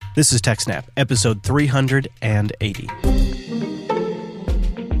This is TechSnap, episode 380.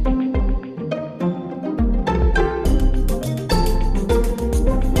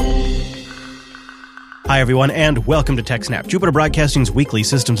 Hi, everyone, and welcome to TechSnap, Jupiter Broadcasting's weekly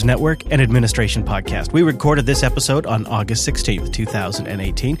systems network and administration podcast. We recorded this episode on August 16th,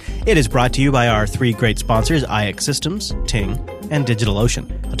 2018. It is brought to you by our three great sponsors, iX Systems, Ting, and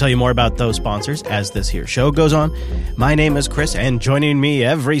DigitalOcean. I'll tell you more about those sponsors as this here show goes on. My name is Chris, and joining me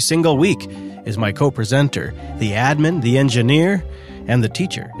every single week is my co-presenter, the admin, the engineer, and the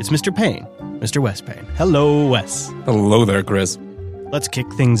teacher. It's Mr. Payne, Mr. Wes Payne. Hello, Wes. Hello there, Chris. Let's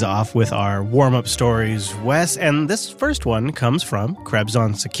kick things off with our warm-up stories, Wes, and this first one comes from Krebs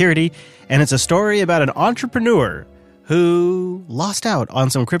on Security, and it's a story about an entrepreneur who lost out on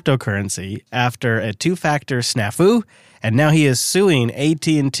some cryptocurrency after a two-factor snafu, and now he is suing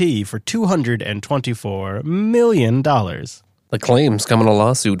AT&T for $224 million. The claims come in a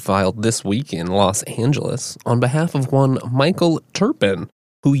lawsuit filed this week in Los Angeles on behalf of one Michael Turpin,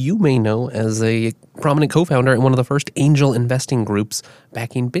 who you may know as a prominent co-founder in one of the first angel investing groups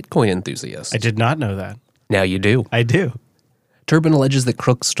backing Bitcoin enthusiasts. I did not know that. Now you do. I do. Turpin alleges that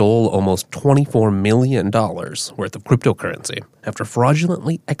crooks stole almost $24 million worth of cryptocurrency after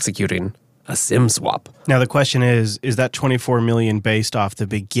fraudulently executing a SIM swap. Now the question is that $24 million based off the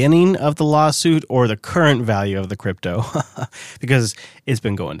beginning of the lawsuit or the current value of the crypto? Because it's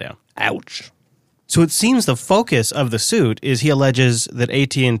been going down. Ouch. So it seems the focus of the suit is he alleges that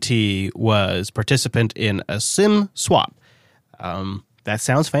AT&T was participant in a SIM swap. That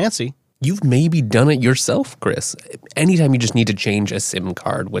sounds fancy. You've maybe done it yourself, Chris. Anytime you just need to change a SIM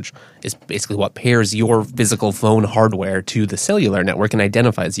card, which is basically what pairs your physical phone hardware to the cellular network and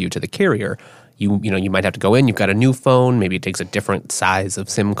identifies you to the carrier, you might have to go in, you've got a new phone, maybe it takes a different size of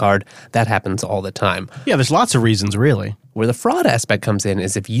SIM card. That happens all the time. Yeah, there's lots of reasons, really. Where the fraud aspect comes in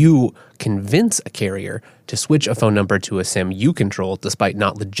is if you convince a carrier to switch a phone number to a SIM you control despite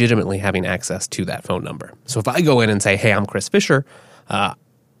not legitimately having access to that phone number. So if I go in and say, hey, I'm Chris Fisher,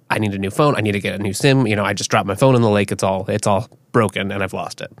 I need a new phone, I need to get a new SIM, I just dropped my phone in the lake, it's all broken and I've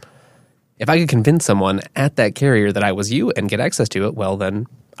lost it. If I could convince someone at that carrier that I was you and get access to it, well then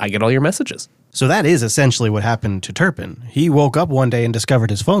I get all your messages. So that is essentially what happened to Turpin. He woke up one day and discovered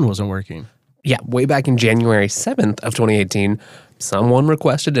his phone wasn't working. Yeah, way back in January 7th of 2018, someone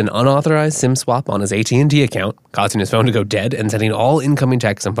requested an unauthorized SIM swap on his AT&T account, causing his phone to go dead and sending all incoming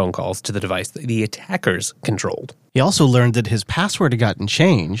texts and phone calls to the device that the attackers controlled. He also learned that his password had gotten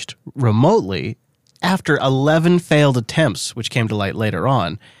changed remotely after 11 failed attempts, which came to light later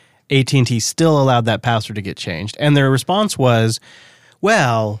on. AT&T still allowed that password to get changed, and their response was,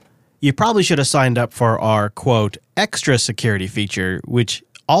 well, you probably should have signed up for our, quote, extra security feature, which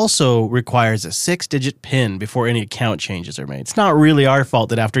also requires a 6-digit PIN before any account changes are made. It's not really our fault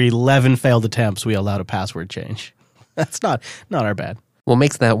that after 11 failed attempts, we allowed a password change. That's not our bad. What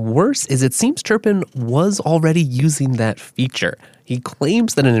makes that worse is it seems Turpin was already using that feature. He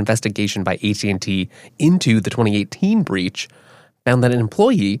claims that an investigation by AT&T into the 2018 breach found that an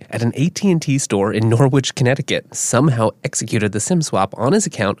employee at an AT&T store in Norwich, Connecticut somehow executed the SIM swap on his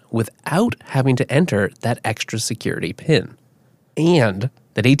account without having to enter that extra security PIN. And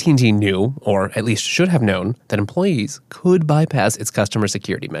that AT&T knew, or at least should have known, that employees could bypass its customer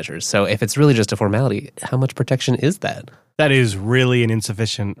security measures. So if it's really just a formality, how much protection is that? That is really an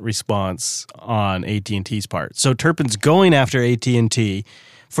insufficient response on AT&T's part. So Turpin's going after AT&T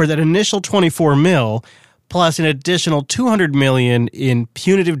for that initial $24 million plus an additional $200 million in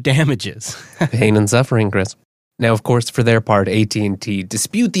punitive damages. Pain and suffering, Chris. Now, of course, for their part, AT&T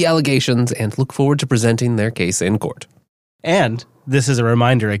dispute the allegations and look forward to presenting their case in court. And this is a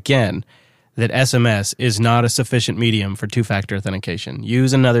reminder again that SMS is not a sufficient medium for two-factor authentication.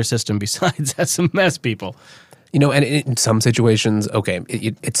 Use another system besides SMS, people. And in some situations, okay,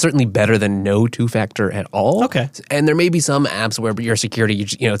 it's certainly better than no two-factor at all. Okay. And there may be some apps where your security,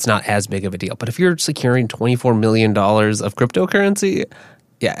 it's not as big of a deal. But if you're securing $24 million of cryptocurrency,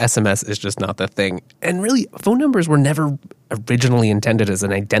 yeah, SMS is just not the thing. And really, phone numbers were never originally intended as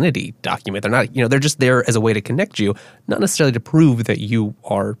an identity document. They're not, they're just there as a way to connect you, not necessarily to prove that you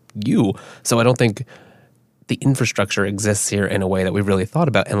are you. So I don't think the infrastructure exists here in a way that we've really thought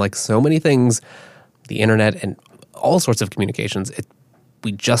about. And like so many things, the internet and all sorts of communications,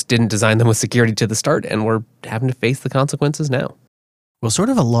 we just didn't design them with security to the start, and we're having to face the consequences now. Well, sort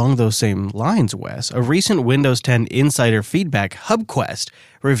of along those same lines, Wes, a recent Windows 10 insider feedback, HubQuest,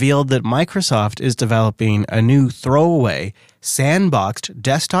 revealed that Microsoft is developing a new throwaway, sandboxed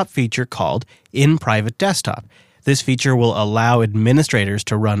desktop feature called In Private Desktop. This feature will allow administrators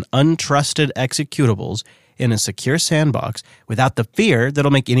to run untrusted executables in a secure sandbox without the fear that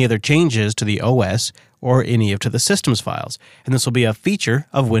it'll make any other changes to the OS or any of to the systems files. And this will be a feature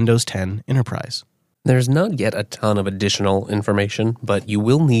of Windows 10 Enterprise. There's not yet a ton of additional information, but you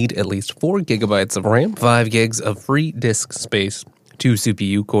will need at least 4 gigabytes of RAM, 5 gigs of free disk space, 2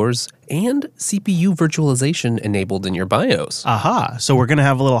 CPU cores, and CPU virtualization enabled in your BIOS. Aha, so we're going to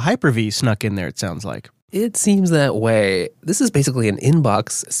have a little Hyper-V snuck in there, it sounds like. It seems that way. This is basically an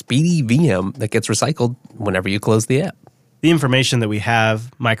inbox speedy VM that gets recycled whenever you close the app. The information that we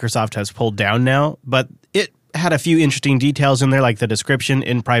have, Microsoft has pulled down now, but it had a few interesting details in there, like the description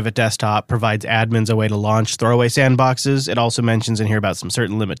in private desktop provides admins a way to launch throwaway sandboxes. It also mentions in here about some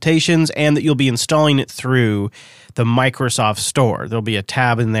certain limitations and that you'll be installing it through the Microsoft Store. There'll be a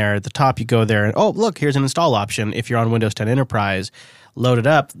tab in there at the top. You go there and, oh, look, here's an install option. If you're on Windows 10 Enterprise, load it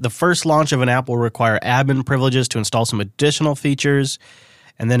up. The first launch of an app will require admin privileges to install some additional features.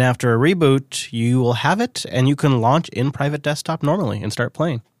 And then after a reboot, you will have it and you can launch in private desktop normally and start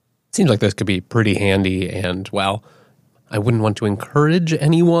playing. Seems like this could be pretty handy, and well, I wouldn't want to encourage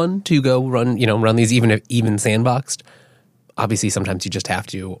anyone to go run these even sandboxed. Obviously, sometimes you just have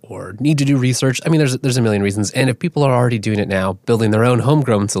to or need to do research. I mean, there's a million reasons, and if people are already doing it now, building their own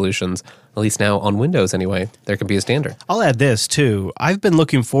homegrown solutions, at least now on Windows anyway, there can be a standard. I'll add this too. I've been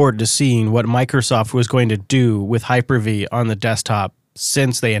looking forward to seeing what Microsoft was going to do with Hyper-V on the desktop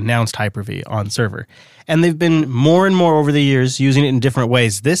since they announced Hyper-V on server. And they've been more and more over the years using it in different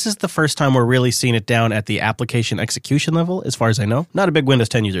ways. This is the first time we're really seeing it down at the application execution level, as far as I know. Not a big Windows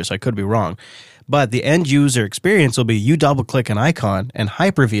 10 user, so I could be wrong. But the end user experience will be you double-click an icon, and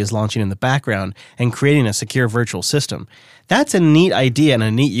Hyper-V is launching in the background and creating a secure virtual system. That's a neat idea and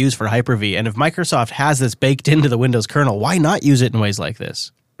a neat use for Hyper-V. And if Microsoft has this baked into the Windows kernel, why not use it in ways like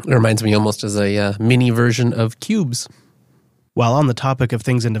this? It reminds me almost as a mini version of Cubes. While on the topic of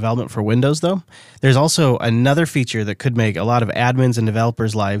things in development for Windows, though, there's also another feature that could make a lot of admins and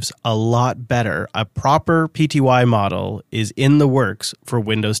developers' lives a lot better. A proper PTY model is in the works for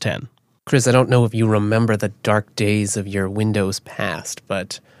Windows 10. Chris, I don't know if you remember the dark days of your Windows past,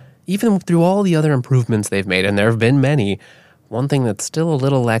 but even through all the other improvements they've made, and there have been many, one thing that's still a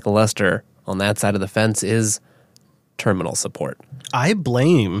little lackluster on that side of the fence is terminal support. I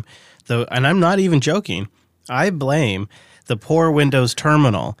blame, and I'm not even joking, I blame the poor Windows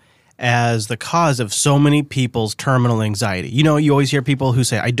terminal as the cause of so many people's terminal anxiety. You know, you always hear people who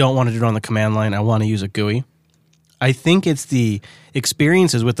say, I don't want to do it on the command line, I want to use a GUI. I think it's the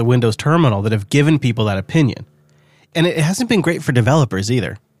experiences with the Windows terminal that have given people that opinion. And it hasn't been great for developers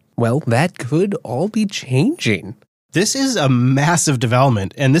either. Well, that could all be changing. This is a massive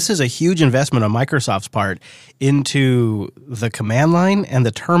development, and this is a huge investment on Microsoft's part into the command line and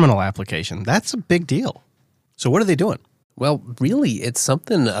the terminal application. That's a big deal. So what are they doing? Well, really, it's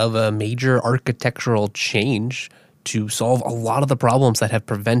something of a major architectural change to solve a lot of the problems that have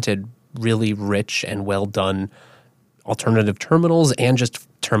prevented really rich and well-done alternative terminals and just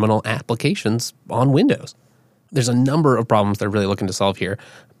terminal applications on Windows. There's a number of problems they're really looking to solve here.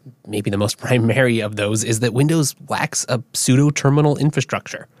 Maybe the most primary of those is that Windows lacks a pseudo-terminal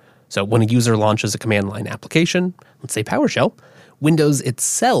infrastructure. So when a user launches a command line application, let's say PowerShell, Windows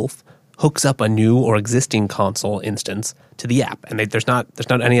itself hooks up a new or existing console instance to the app. And there's not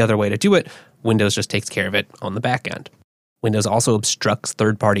any other way to do it. Windows just takes care of it on the back end. Windows also obstructs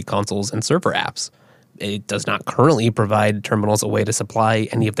third-party consoles and server apps. It does not currently provide terminals a way to supply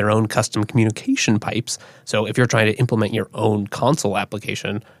any of their own custom communication pipes. So if you're trying to implement your own console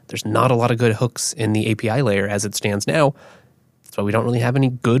application, there's not a lot of good hooks in the API layer as it stands now. That's why we don't really have any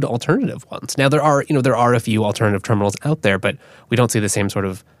good alternative ones. Now there are a few alternative terminals out there, but we don't see the same sort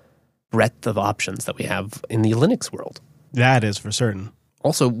of breadth of options that we have in the Linux world. That is for certain.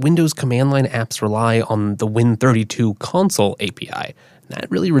 Also, Windows command line apps rely on the Win32 console API.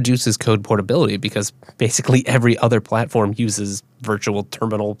 That really reduces code portability because basically every other platform uses virtual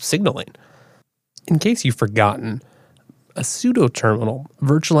terminal signaling. In case you've forgotten, a pseudo-terminal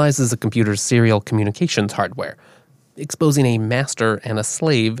virtualizes a computer's serial communications hardware, exposing a master and a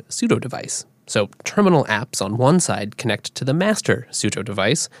slave pseudo-device. So terminal apps on one side connect to the master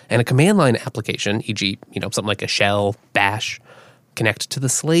pseudo-device, and a command line application, e.g., something like a shell, bash, connect to the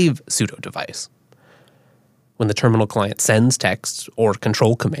slave pseudo-device. When the terminal client sends text or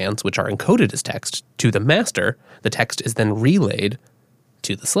control commands, which are encoded as text, to the master, the text is then relayed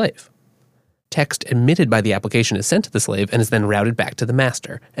to the slave. Text emitted by the application is sent to the slave and is then routed back to the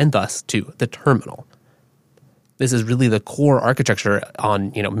master, and thus to the terminal. This is really the core architecture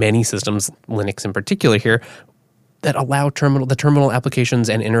on many systems, Linux in particular here. that allow the terminal applications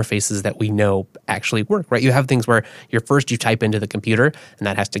and interfaces that we know actually work, right? You have things where you type into the computer, and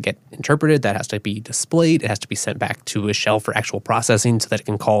that has to get interpreted, that has to be displayed, it has to be sent back to a shell for actual processing so that it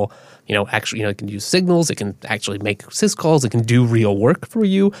can call, it can use signals, it can actually make syscalls, it can do real work for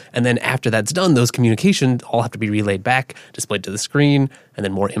you. And then after that's done, those communications all have to be relayed back, displayed to the screen, and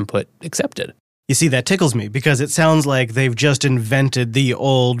then more input accepted. You see, that tickles me because it sounds like they've just invented the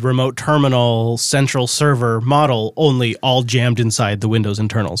old remote terminal central server model, only all jammed inside the Windows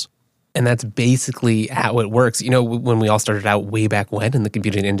internals. And that's basically how it works. When we all started out way back when in the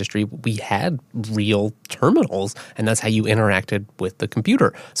computing industry, we had real terminals, and that's how you interacted with the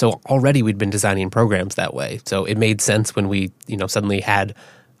computer. So already we'd been designing programs that way. So it made sense when we, suddenly had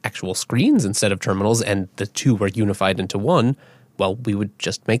actual screens instead of terminals, and the two were unified into one. Well, we would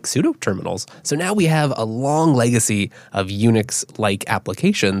just make pseudo terminals. So now we have a long legacy of Unix-like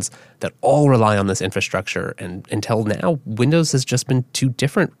applications that all rely on this infrastructure. And until now, Windows has just been too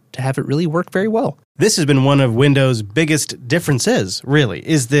different to have it really work very well. This has been one of Windows' biggest differences, really,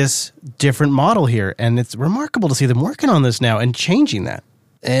 is this different model here. And it's remarkable to see them working on this now and changing that.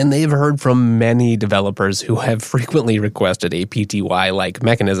 And they've heard from many developers who have frequently requested a PTY-like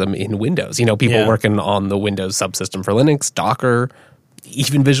mechanism in Windows. People working on the Windows subsystem for Linux, Docker,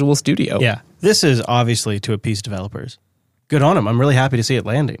 even Visual Studio. Yeah, this is obviously to appease developers. Good on them. I'm really happy to see it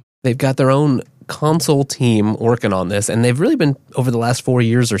landing. They've got their own console team working on this, and they've really been, over the last 4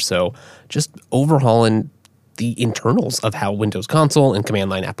 years or so, just overhauling the internals of how Windows console and command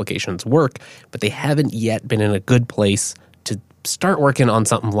line applications work, but they haven't yet been in a good place to start working on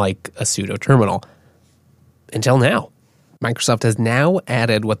something like a pseudo terminal. Until now. Microsoft has now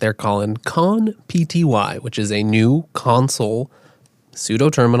added what they're calling ConPTY, which is a new console pseudo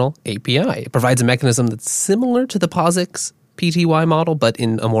terminal API. It provides a mechanism that's similar to the POSIX PTY model, but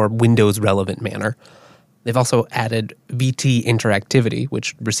in a more Windows-relevant manner. They've also added VT interactivity,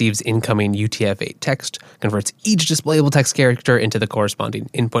 which receives incoming UTF-8 text, converts each displayable text character into the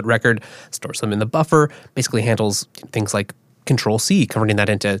corresponding input record, stores them in the buffer, basically handles things like Control-C, converting that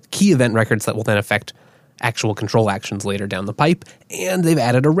into key event records that will then affect actual control actions later down the pipe. And they've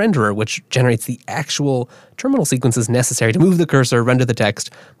added a renderer, which generates the actual terminal sequences necessary to move the cursor, render the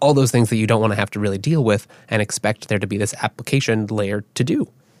text, all those things that you don't want to have to really deal with and expect there to be this application layer to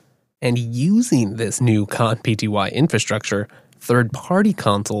do. And using this new ConPTY infrastructure, third-party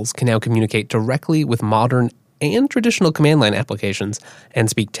consoles can now communicate directly with modern and traditional command line applications and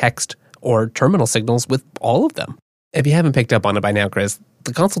speak text or terminal signals with all of them. If you haven't picked up on it by now, Chris,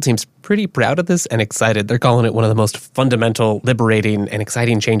 the console team's pretty proud of this and excited. They're calling it one of the most fundamental, liberating, and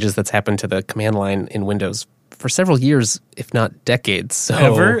exciting changes that's happened to the command line in Windows for several years, if not decades. So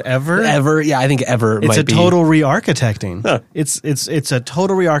Ever? Yeah, I think ever might be. It's a total re-architecting. Huh. It's a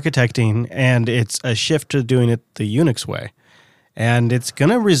total re-architecting, and it's a shift to doing it the Unix way. And it's going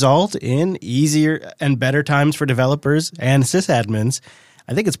to result in easier and better times for developers and sysadmins.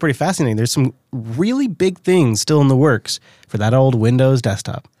 I think it's pretty fascinating. There's some really big things still in the works for that old Windows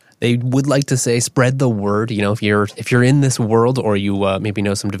desktop. They would like to say spread the word. If you're in this world, or you maybe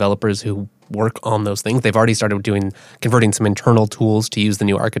know some developers who work on those things, they've already started converting some internal tools to use the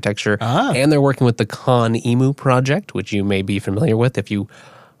new architecture. And they're working with the ConEmu project, which you may be familiar with if you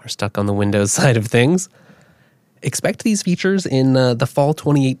are stuck on the Windows side of things. Expect these features in the fall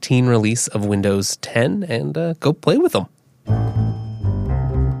 2018 release of Windows 10, and go play with them.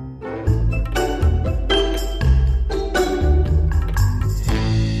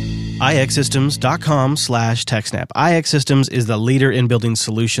 ixsystems.com/TechSnap. iX Systems is the leader in building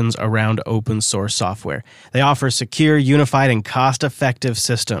solutions around open source software. They offer secure, unified, and cost-effective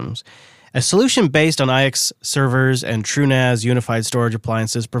systems. A solution based on IX servers and TrueNAS unified storage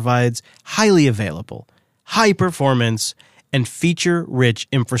appliances provides highly available, high-performance, and feature-rich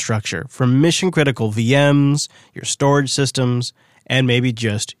infrastructure for mission-critical VMs, your storage systems, and maybe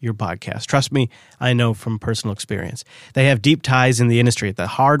just your podcast. Trust me, I know from personal experience. They have deep ties in the industry, the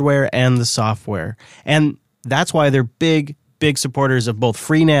hardware and the software. And that's why they're big supporters of both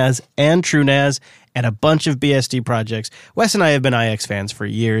FreeNAS and TrueNAS and a bunch of BSD projects. Wes and I have been IX fans for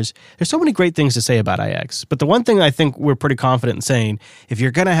years. There's so many great things to say about IX. But the one thing I think we're pretty confident in saying, if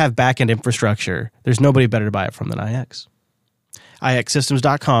you're going to have back-end infrastructure, there's nobody better to buy it from than IX.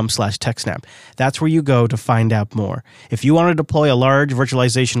 ixsystems.com/TechSnap. That's where you go to find out more. If you want to deploy a large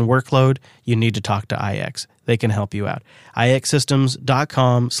virtualization workload, you need to talk to IX. They can help you out.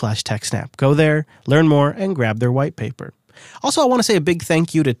 ixsystems.com/TechSnap. Go there, learn more, and grab their white paper. Also, I want to say a big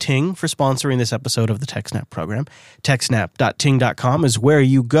thank you to Ting for sponsoring this episode of the TechSnap program. TechSnap.ting.com is where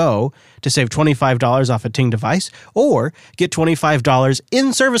you go to save $25 off a Ting device or get $25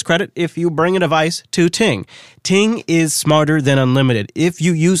 in service credit if you bring a device to Ting. Ting is smarter than unlimited. If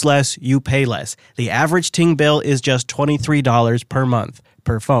you use less, you pay less. The average Ting bill is just $23 per month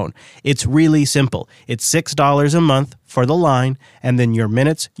per phone. It's really simple. It's $6 a month for the line, and then your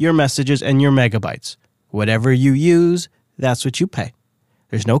minutes, your messages, and your megabytes. Whatever you use, that's what you pay.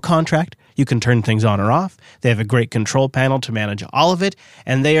 There's no contract. You can turn things on or off. They have a great control panel to manage all of it,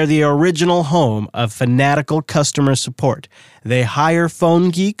 and they are the original home of fanatical customer support. They hire phone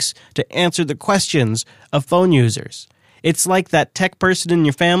geeks to answer the questions of phone users. It's like that tech person in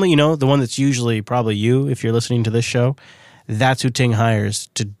your family, the one that's usually probably you if you're listening to this show. That's who Ting hires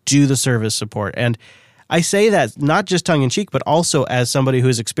to do the service support. And I say that not just tongue-in-cheek, but also as somebody who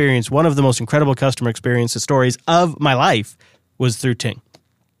has experienced one of the most incredible customer experience stories of my life was through Ting.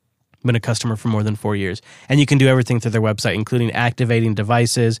 I've been a customer for more than 4 years. And you can do everything through their website, including activating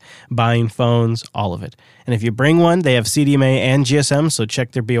devices, buying phones, all of it. And if you bring one, they have CDMA and GSM, so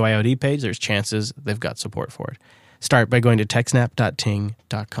check their BYOD page. There's chances they've got support for it. Start by going to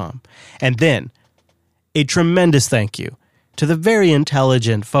techsnap.ting.com. And then, a tremendous thank you to the very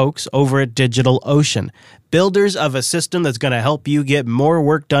intelligent folks over at DigitalOcean, builders of a system that's going to help you get more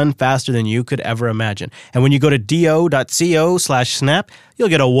work done faster than you could ever imagine. And when you go to do.co/snap, you'll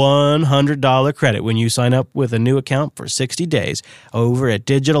get a $100 credit when you sign up with a new account for 60 days over at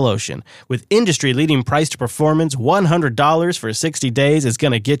DigitalOcean. With industry-leading price to performance, $100 for 60 days is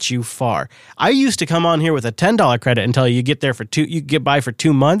going to get you far. I used to come on here with a $10 credit until you get there you get by for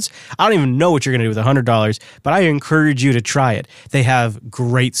 2 months. I don't even know what you're going to do with $100, but I encourage you to try it. They have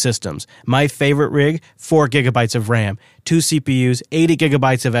great systems. My favorite rig, 4 gigabytes of RAM, 2 CPUs, 80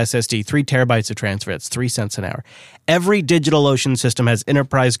 gigabytes of SSD, 3 terabytes of transfer. It's 3 cents an hour. Every DigitalOcean system has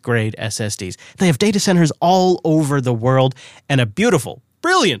enterprise-grade SSDs. They have data centers all over the world and a beautiful,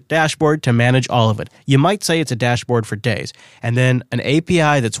 brilliant dashboard to manage all of it. You might say it's a dashboard for days. And then an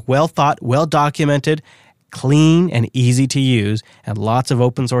API that's well thought, well documented, clean and easy to use, and lots of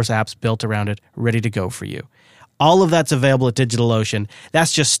open source apps built around it ready to go for you. All of that's available at DigitalOcean.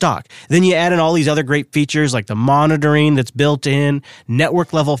 That's just stock. Then you add in all these other great features like the monitoring that's built in,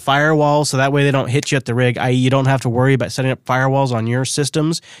 network-level firewalls, so that way they don't hit you at the rig, i.e. you don't have to worry about setting up firewalls on your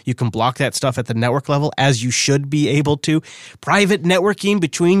systems. You can block that stuff at the network level, as you should be able to. Private networking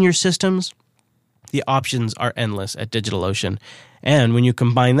between your systems. The options are endless at DigitalOcean. And when you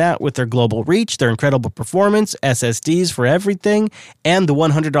combine that with their global reach, their incredible performance, SSDs for everything, and the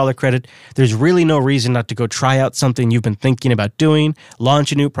 $100 credit, there's really no reason not to go try out something you've been thinking about doing,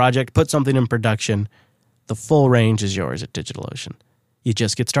 launch a new project, put something in production. The full range is yours at DigitalOcean. You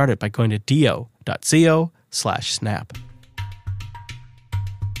just get started by going to do.co/snap.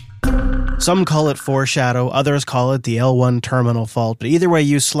 Some call it foreshadow, others call it the L1 terminal fault, but either way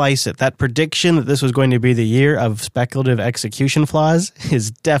you slice it, that prediction that this was going to be the year of speculative execution flaws is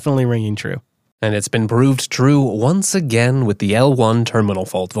definitely ringing true. And it's been proved true once again with the L1 terminal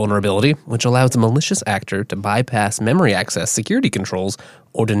fault vulnerability, which allows a malicious actor to bypass memory access security controls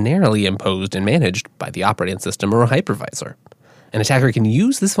ordinarily imposed and managed by the operating system or a hypervisor. An attacker can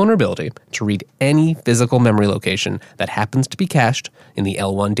use this vulnerability to read any physical memory location that happens to be cached in the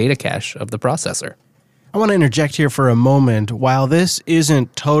L1 data cache of the processor. I want to interject here for a moment. While this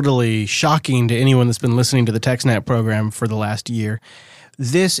isn't totally shocking to anyone that's been listening to the TechSnap program for the last year,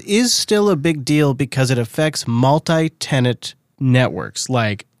 this is still a big deal because it affects multi-tenant networks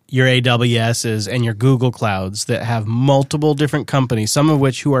like your AWSs and your Google Clouds that have multiple different companies, some of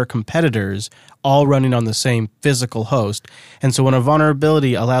which who are competitors, all running on the same physical host. And so when a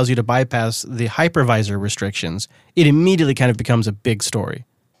vulnerability allows you to bypass the hypervisor restrictions, it immediately kind of becomes a big story.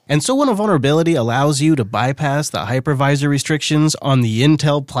 And so when a vulnerability allows you to bypass the hypervisor restrictions on the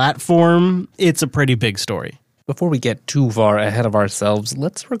Intel platform, it's a pretty big story. Before we get too far ahead of ourselves,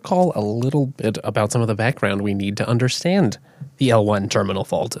 let's recall a little bit about some of the background we need to understand the L1 terminal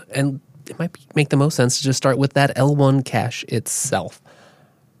fault. And it might make the most sense to just start with that L1 cache itself.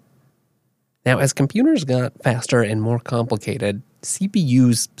 Now, as computers got faster and more complicated,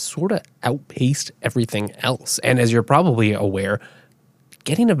 CPUs sort of outpaced everything else. And as you're probably aware,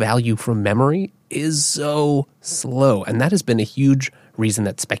 getting a value from memory is so slow. And that has been a huge reason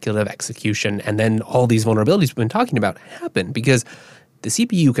that speculative execution and then all these vulnerabilities we've been talking about happen, because the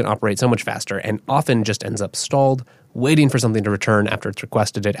CPU can operate so much faster and often just ends up stalled, waiting for something to return after it's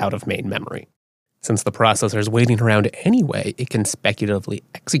requested it out of main memory. Since the processor is waiting around anyway, it can speculatively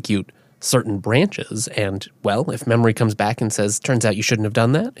execute certain branches, and, well, if memory comes back and says, turns out you shouldn't have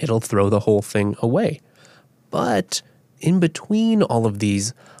done that, it'll throw the whole thing away. But in between all of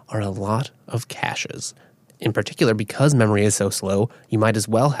these are a lot of caches. In particular, because memory is so slow, you might as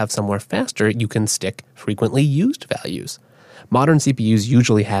well have somewhere faster you can stick frequently used values. Modern CPUs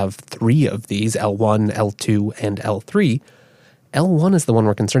usually have 3 of these, L1, L2, and L3. L1 is the one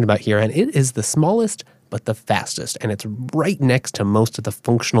we're concerned about here, and it is the smallest but the fastest, and it's right next to most of the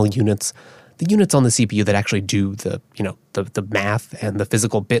functional units, the units on the CPU that actually do the math and the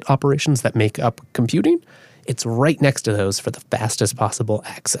physical bit operations that make up computing. It's right next to those for the fastest possible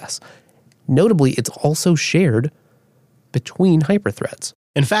access. Notably, it's also shared between hyperthreads.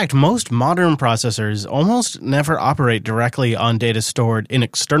 In fact, most modern processors almost never operate directly on data stored in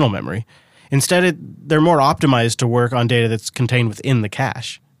external memory. Instead, they're more optimized to work on data that's contained within the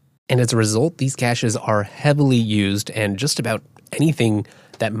cache. And as a result, these caches are heavily used, and just about anything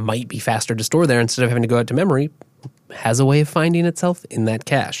that might be faster to store there instead of having to go out to memory has a way of finding itself in that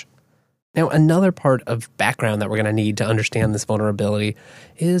cache. Now, another part of background that we're going to need to understand this vulnerability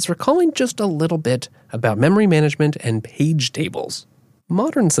is recalling just a little bit about memory management and page tables.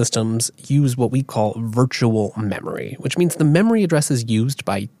 Modern systems use what we call virtual memory, which means the memory addresses used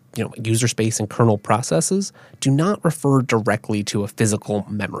by user space and kernel processes do not refer directly to a physical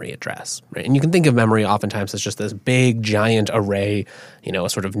memory address. Right? And you can think of memory oftentimes as just this big, giant array, a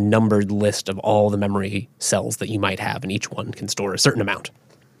sort of numbered list of all the memory cells that you might have, and each one can store a certain amount.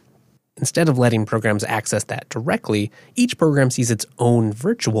 Instead of letting programs access that directly, each program sees its own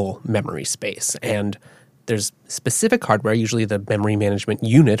virtual memory space, and there's specific hardware, usually the memory management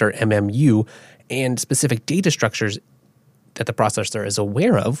unit or MMU, and specific data structures that the processor is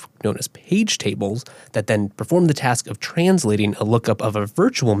aware of, known as page tables, that then perform the task of translating a lookup of a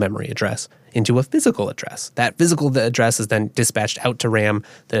virtual memory address into a physical address. That physical address is then dispatched out to RAM,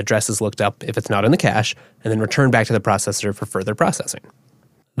 the address is looked up if it's not in the cache, and then returned back to the processor for further processing.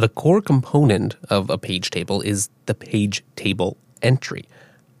 The core component of a page table is the page table entry.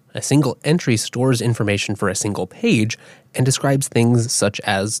 A single entry stores information for a single page and describes things such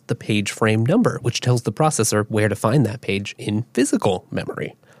as the page frame number, which tells the processor where to find that page in physical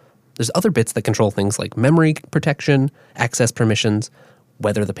memory. There's other bits that control things like memory protection, access permissions,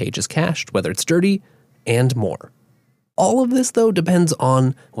 whether the page is cached, whether it's dirty, and more. All of this, though, depends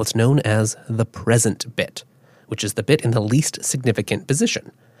on what's known as the present bit, which is the bit in the least significant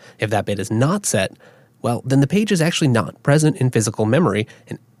position. If that bit is not set, well, then the page is actually not present in physical memory,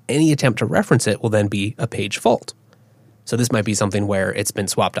 and any attempt to reference it will then be a page fault. So this might be something where it's been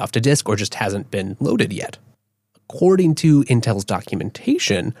swapped off to disk or just hasn't been loaded yet. According to Intel's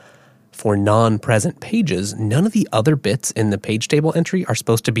documentation, for non-present pages, none of the other bits in the page table entry are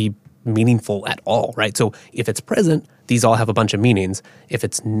supposed to be meaningful at all, right? So if it's present, these all have a bunch of meanings. If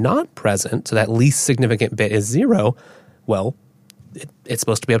it's not present, so that least significant bit is 0, well, it's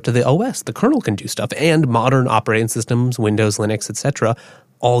supposed to be up to the OS. The kernel can do stuff, and modern operating systems, Windows, Linux, etc.,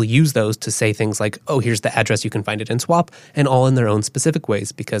 all use those to say things like, oh, here's the address you can find it in swap, and all in their own specific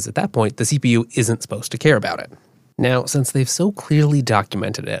ways, because at that point, the CPU isn't supposed to care about it. Now, since they've so clearly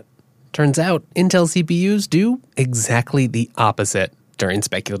documented it, turns out Intel CPUs do exactly the opposite during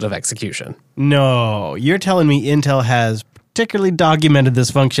speculative execution. No, you're telling me Intel has particularly documented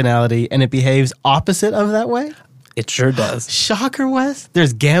this functionality and it behaves opposite of that way? It sure does. Shocker, Wes.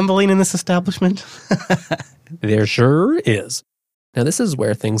 There's gambling in this establishment? There sure is. Now, this is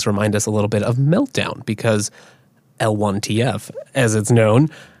where things remind us a little bit of Meltdown, because L1TF, as it's known,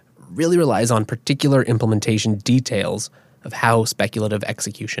 really relies on particular implementation details of how speculative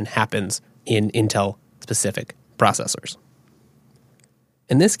execution happens in Intel-specific processors.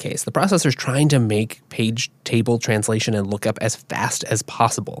 In this case, the processor is trying to make page table translation and lookup as fast as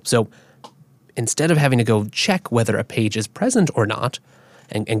possible. So instead of having to go check whether a page is present or not,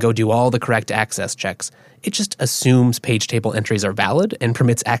 and go do all the correct access checks, it just assumes page table entries are valid and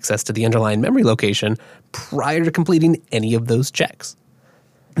permits access to the underlying memory location prior to completing any of those checks.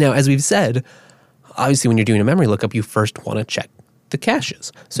 Now, as we've said, obviously when you're doing a memory lookup, you first want to check the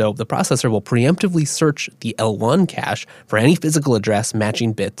caches. So the processor will preemptively search the L1 cache for any physical address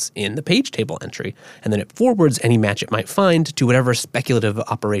matching bits in the page table entry, and then it forwards any match it might find to whatever speculative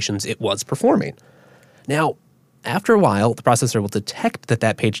operations it was performing. Now, after a while, the processor will detect that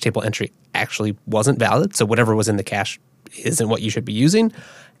that page table entry actually wasn't valid, so whatever was in the cache isn't what you should be using,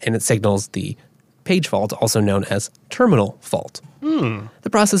 and it signals the page fault, also known as terminal fault. The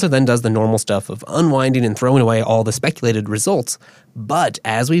processor then does the normal stuff of unwinding and throwing away all the speculated results, but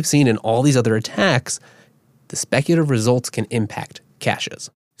as we've seen in all these other attacks, the speculative results can impact caches.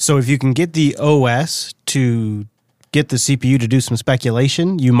 So if you can get the OS to get the CPU to do some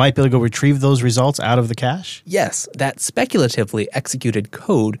speculation, you might be able to go retrieve those results out of the cache? Yes, that speculatively executed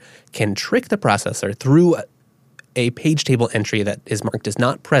code can trick the processor through a page table entry that is marked as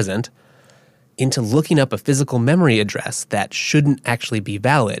not present into looking up a physical memory address that shouldn't actually be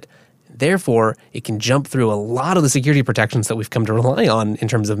valid. Therefore, it can jump through a lot of the security protections that we've come to rely on in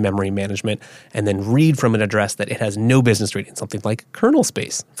terms of memory management and then read from an address that it has no business reading, something like kernel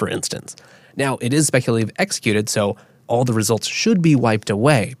space, for instance. Now, it is speculative executed, so all the results should be wiped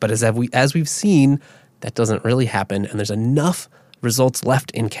away. But as we've seen, that doesn't really happen, and there's enough results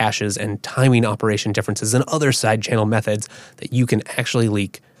left in caches and timing operation differences and other side channel methods that you can actually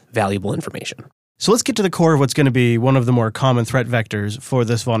leak valuable information. So let's get to the core of what's going to be one of the more common threat vectors for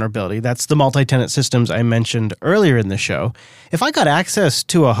this vulnerability. That's the multi-tenant systems I mentioned earlier in the show. If I got access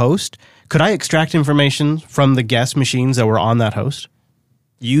to a host, could I extract information from the guest machines that were on that host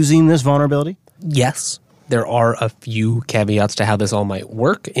using this vulnerability? Yes. There are a few caveats to how this all might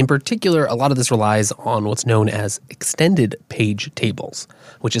work. In particular, a lot of this relies on what's known as extended page tables,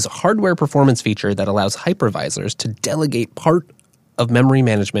 which is a hardware performance feature that allows hypervisors to delegate part of memory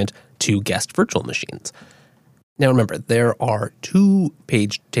management to guest virtual machines. Now remember, there are two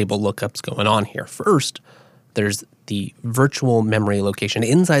page table lookups going on here. First, there's the virtual memory location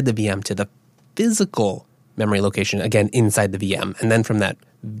inside the VM to the physical memory location, again, inside the VM. And then from that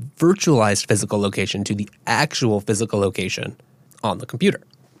virtualized physical location to the actual physical location on the computer.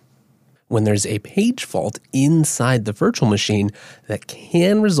 When there's a page fault inside the virtual machine, that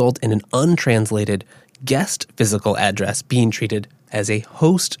can result in an untranslated guest physical address being treated as a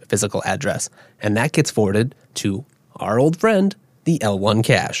host physical address, and that gets forwarded to our old friend, the L1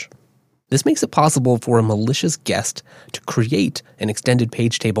 cache. This makes it possible for a malicious guest to create an extended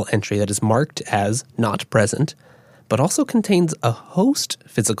page table entry that is marked as not present, but also contains a host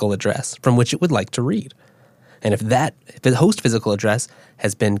physical address from which it would like to read. And if the host physical address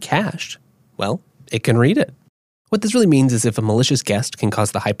has been cached, well, it can read it. What this really means is if a malicious guest can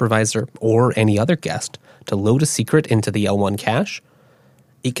cause the hypervisor or any other guest to load a secret into the L1 cache,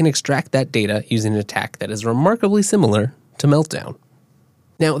 it can extract that data using an attack that is remarkably similar to Meltdown.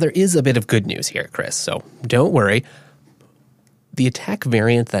 Now, there is a bit of good news here, Chris, so don't worry. The attack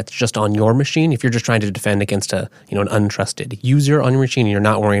variant that's just on your machine, if you're just trying to defend against an untrusted user on your machine and you're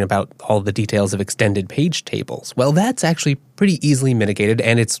not worrying about all the details of extended page tables, well, that's actually pretty easily mitigated,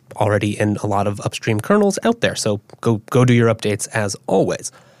 and it's already in a lot of upstream kernels out there, so go do your updates as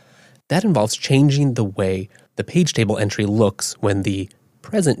always. That involves changing the way the page table entry looks when the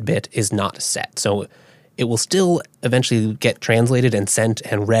present bit is not set. So it will still eventually get translated and sent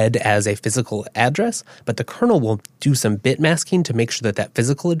and read as a physical address, but the kernel will do some bit masking to make sure that that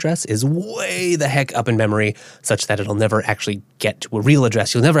physical address is way the heck up in memory such that it'll never actually get to a real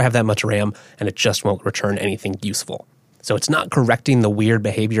address. You'll never have that much RAM, and it just won't return anything useful. So it's not correcting the weird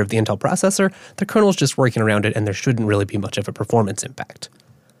behavior of the Intel processor. The kernel's just working around it, and there shouldn't really be much of a performance impact.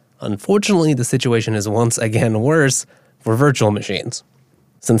 Unfortunately, the situation is once again worse for virtual machines.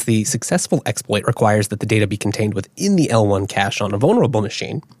 Since the successful exploit requires that the data be contained within the L1 cache on a vulnerable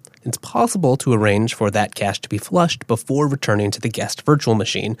machine, it's possible to arrange for that cache to be flushed before returning to the guest virtual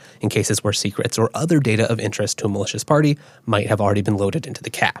machine in cases where secrets or other data of interest to a malicious party might have already been loaded into the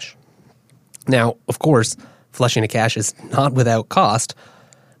cache. Now, of course, flushing a cache is not without cost,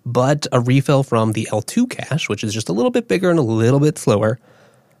 but a refill from the L2 cache, which is just a little bit bigger and a little bit slower,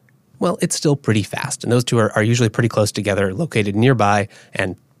 well, it's still pretty fast. And those two are usually pretty close together, located nearby,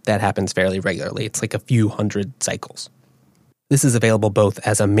 and that happens fairly regularly. It's like a few hundred cycles. This is available both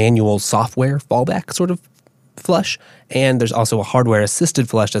as a manual software fallback sort of flush, and there's also a hardware-assisted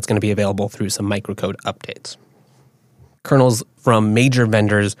flush that's going to be available through some microcode updates. Kernels from major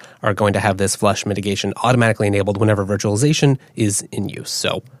vendors are going to have this flush mitigation automatically enabled whenever virtualization is in use.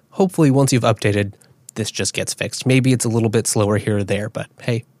 So hopefully once you've updated, this just gets fixed. Maybe it's a little bit slower here or there, but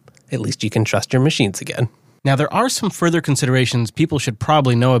hey, at least you can trust your machines again. Now, there are some further considerations people should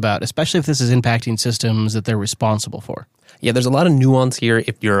probably know about, especially if this is impacting systems that they're responsible for. Yeah, there's a lot of nuance here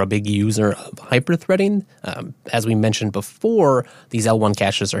if you're a big user of hyperthreading. As we mentioned before, these L1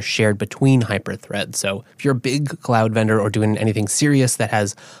 caches are shared between hyperthreads. So if you're a big cloud vendor or doing anything serious that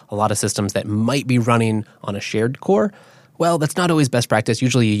has a lot of systems that might be running on a shared core, well, that's not always best practice.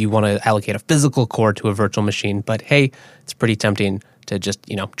 Usually you want to allocate a physical core to a virtual machine, but hey, it's pretty tempting to just,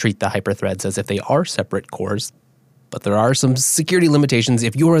 treat the hyperthreads as if they are separate cores. But there are some security limitations.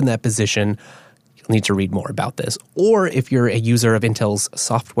 If you're in that position, you'll need to read more about this. Or if you're a user of Intel's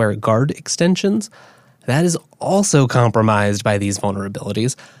software guard extensions, that is also compromised by these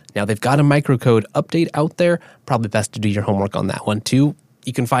vulnerabilities. Now, they've got a microcode update out there. Probably best to do your homework on that one, too.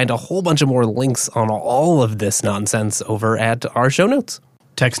 You can find a whole bunch of more links on all of this nonsense over at our show notes.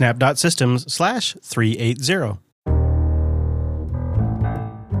 TechSnap.systems/380.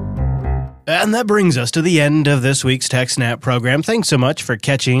 And that brings us to the end of this week's TechSnap program. Thanks so much for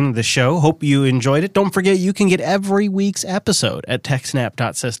catching the show. Hope you enjoyed it. Don't forget, you can get every week's episode at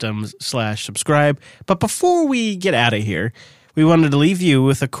techsnap.systems/subscribe. But before we get out of here, we wanted to leave you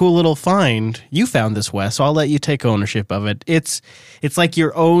with a cool little find. You found this, Wes, so I'll let you take ownership of it. It's like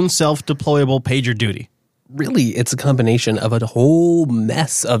your own self-deployable PagerDuty. Really, it's a combination of a whole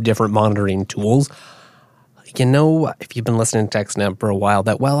mess of different monitoring tools. You know, if you've been listening to TechSnap for a while,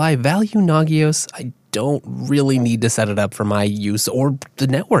 that while I value Nagios, I don't really need to set it up for my use or the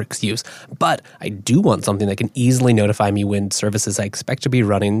network's use. But I do want something that can easily notify me when services I expect to be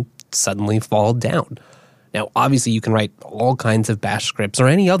running suddenly fall down. Now, obviously, you can write all kinds of bash scripts or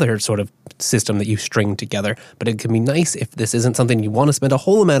any other sort of system that you string together, but it can be nice if this isn't something you want to spend a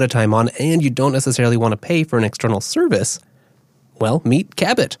whole amount of time on and you don't necessarily want to pay for an external service. Well, meet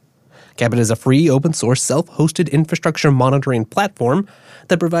Cabot. Cabot is a free, open-source, self-hosted infrastructure monitoring platform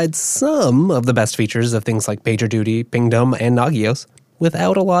that provides some of the best features of things like PagerDuty, Pingdom, and Nagios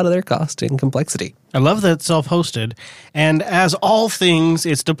without a lot of their cost and complexity. I love that it's self-hosted, and as all things,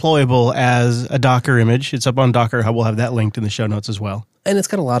 it's deployable as a Docker image. It's up on Docker Hub. We'll have that linked in the show notes as well. And it's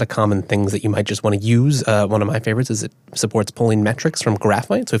got a lot of common things that you might just want to use. One of my favorites is it supports pulling metrics from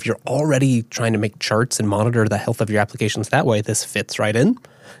Graphite. So if you're already trying to make charts and monitor the health of your applications that way, this fits right in.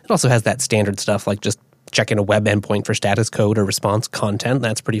 It also has that standard stuff like just checking a web endpoint for status code or response content.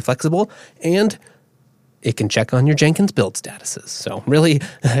 That's pretty flexible. And it can check on your Jenkins build statuses. So really,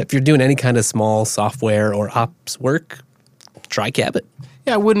 if you're doing any kind of small software or ops work, try Cabot.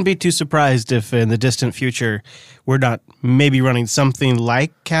 Yeah, I wouldn't be too surprised if in the distant future we're not maybe running something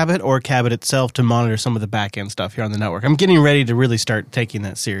like Cabot or Cabot itself to monitor some of the back-end stuff here on the network. I'm getting ready to really start taking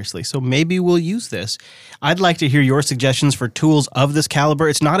that seriously, so maybe we'll use this. I'd like to hear your suggestions for tools of this caliber.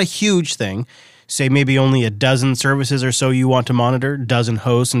 It's not a huge thing. Say maybe only a dozen services or so you want to monitor, dozen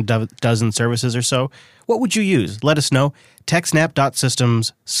hosts and dozen services or so. What would you use? Let us know.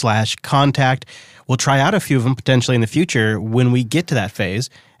 techsnap.systems/contact. We'll try out a few of them potentially in the future when we get to that phase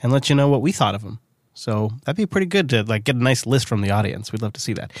and let you know what we thought of them. So that'd be pretty good to get a nice list from the audience. We'd love to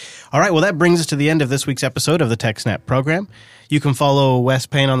see that. All right, well, that brings us to the end of this week's episode of the TechSnap program. You can follow Wes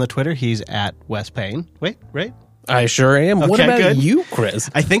Payne on the Twitter. He's at Wes Payne. Wait, right? I sure am. Okay, what about good. you, Chris?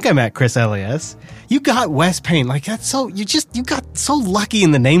 I think I'm at Chris LAS. You got Wes Payne. That's so, you got so lucky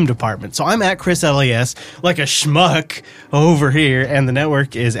in the name department. So I'm at Chris LAS, like a schmuck over here, and the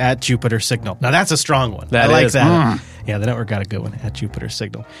network is at Jupiter Signal. Now that's a strong one. I like that. Yeah, the network got a good one at Jupiter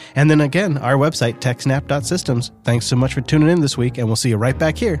Signal. And then again, our website, techsnap.systems. Thanks so much for tuning in this week, and we'll see you right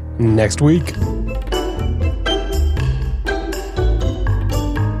back here next week.